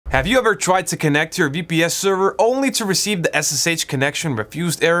Have you ever tried to connect to your VPS server only to receive the SSH Connection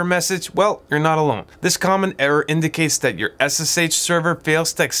Refused error message? Well, you're not alone. This common error indicates that your SSH server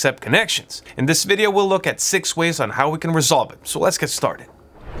fails to accept connections. In this video, we'll look at 6 ways on how we can resolve it. So let's get started.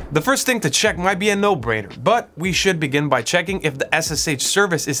 The first thing to check might be a no-brainer, but we should begin by checking if the SSH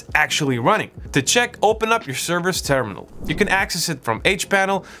service is actually running. To check, open up your server's terminal. You can access it from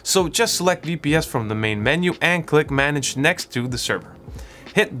hPanel, so just select VPS from the main menu and click Manage next to the server.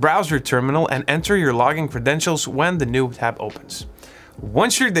 Hit Browser Terminal and enter your login credentials when the new tab opens.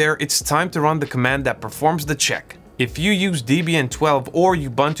 Once you're there, it's time to run the command that performs the check. If you use Debian 12 or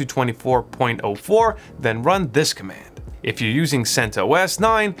Ubuntu 24.04, then run this command. If you're using CentOS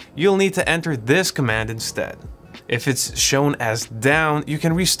 9, you'll need to enter this command instead. If it's shown as down, you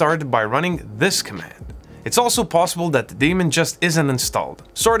can restart it by running this command. It's also possible that the daemon just isn't installed.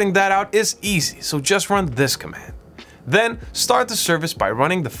 Sorting that out is easy, so just run this command. Then start the service by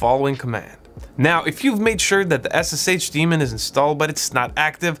running the following command. Now, if you've made sure that the SSH daemon is installed but it's not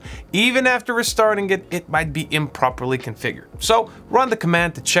active, even after restarting it, it might be improperly configured. So run the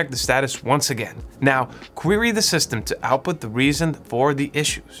command to check the status once again. Now, query the system to output the reason for the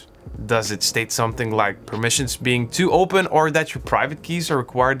issues. Does it state something like permissions being too open or that your private keys are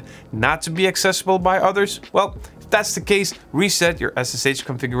required not to be accessible by others? Well, if that's the case, reset your SSH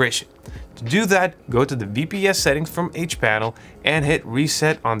configuration. To do that, go to the VPS settings from hPanel and hit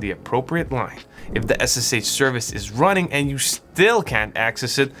reset on the appropriate line. If the SSH service is running and you still can't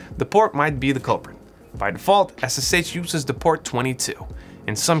access it, the port might be the culprit. By default, SSH uses the port 22.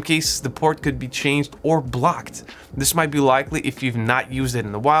 In some cases, the port could be changed or blocked. This might be likely if you've not used it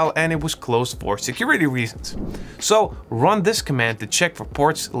in a while and it was closed for security reasons. So run this command to check for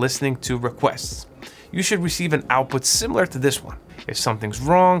ports listening to requests. You should receive an output similar to this one. If something's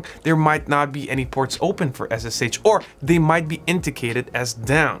wrong, there might not be any ports open for SSH, or they might be indicated as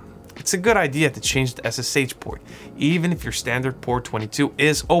down. It's a good idea to change the SSH port, even if your standard port 22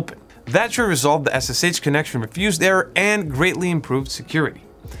 is open. That should resolve the SSH Connection Refused error and greatly improve security.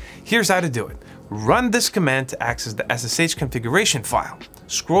 Here's how to do it. Run this command to access the SSH configuration file.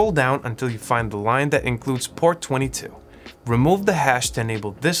 Scroll down until you find the line that includes port 22. Remove the hash to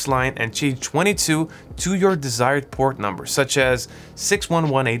enable this line and change 22 to your desired port number, such as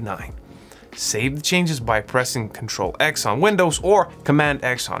 61189. Save the changes by pressing Ctrl X on Windows or Command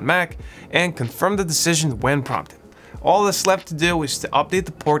X on Mac, and confirm the decision when prompted. All that's left to do is to update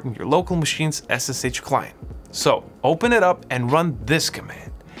the port in your local machine's SSH client. So open it up and run this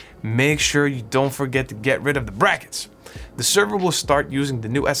command. Make sure you don't forget to get rid of the brackets. The server will start using the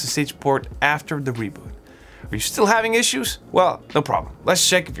new SSH port after the reboot. Are you still having issues? Well, no problem. Let's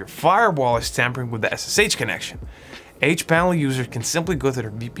check if your firewall is tampering with the SSH connection. hPanel users can simply go to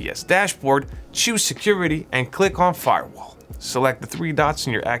their VPS dashboard, choose security, and click on firewall. Select the 3 dots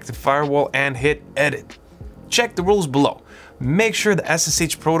in your active firewall and hit edit. Check the rules below. Make sure the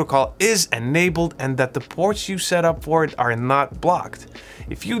SSH protocol is enabled and that the ports you set up for it are not blocked.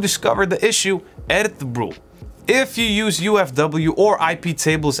 If you discover the issue, edit the rule. If you use UFW or IP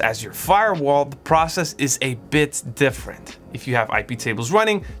tables as your firewall, the process is a bit different. If you have IP tables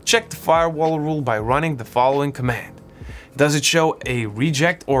running, check the firewall rule by running the following command. Does it show a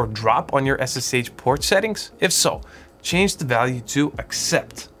reject or drop on your SSH port settings? If so, change the value to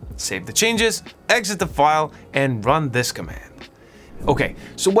accept. Save the changes, exit the file, and run this command. Okay,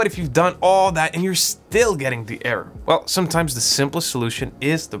 so what if you've done all that and you're still getting the error? Well, sometimes the simplest solution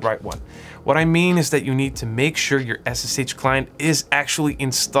is the right one. What I mean is that you need to make sure your SSH client is actually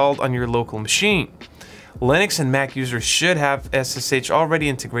installed on your local machine. Linux and Mac users should have SSH already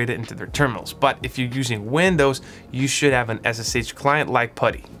integrated into their terminals, but if you're using Windows, you should have an SSH client like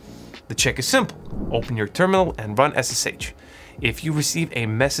PuTTY. The check is simple. Open your terminal and run SSH. If you receive a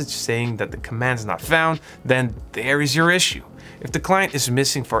message saying that the command is not found, then there is your issue. If the client is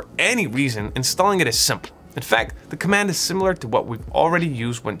missing for any reason, installing it is simple. In fact, the command is similar to what we've already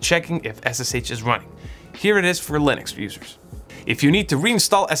used when checking if SSH is running. Here it is for Linux users. If you need to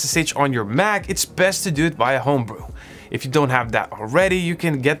reinstall SSH on your Mac, it's best to do it via Homebrew. If you don't have that already, you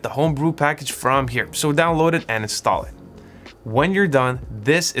can get the Homebrew package from here, so download it and install it. When you're done,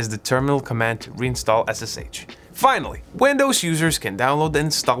 this is the terminal command to reinstall SSH. Finally, Windows users can download and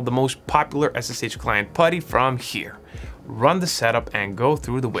install the most popular SSH client PuTTY from here. Run the setup and go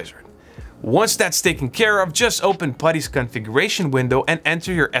through the wizard. Once that's taken care of, just open PuTTY's configuration window and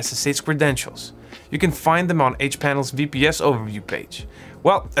enter your SSH credentials. You can find them on hPanel's VPS overview page.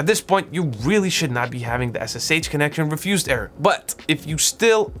 Well, at this point, you really should not be having the SSH Connection Refused error. But if you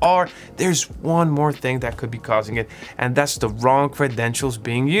still are, there's one more thing that could be causing it, and that's the wrong credentials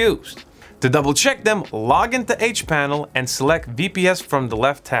being used. To double check them, log into hPanel and select VPS from the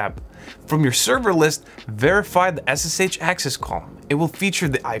left tab. From your server list, verify the SSH access column. It will feature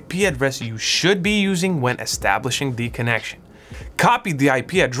the IP address you should be using when establishing the connection. Copy the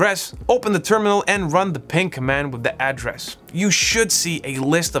IP address, open the terminal and run the ping command with the address. You should see a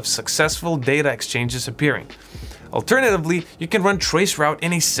list of successful data exchanges appearing. Alternatively, you can run traceroute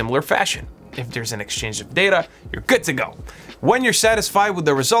in a similar fashion. If there's an exchange of data, you're good to go. When you're satisfied with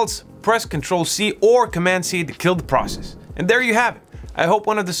the results, press Ctrl+C or Command+C to kill the process. And there you have it. I hope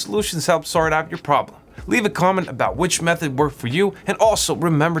one of the solutions helped sort out your problem. Leave a comment about which method worked for you, and also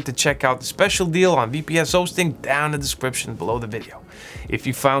remember to check out the special deal on VPS hosting down in the description below the video. If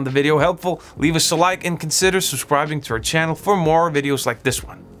you found the video helpful, leave us a like and consider subscribing to our channel for more videos like this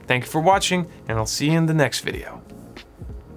one. Thank you for watching, and I'll see you in the next video.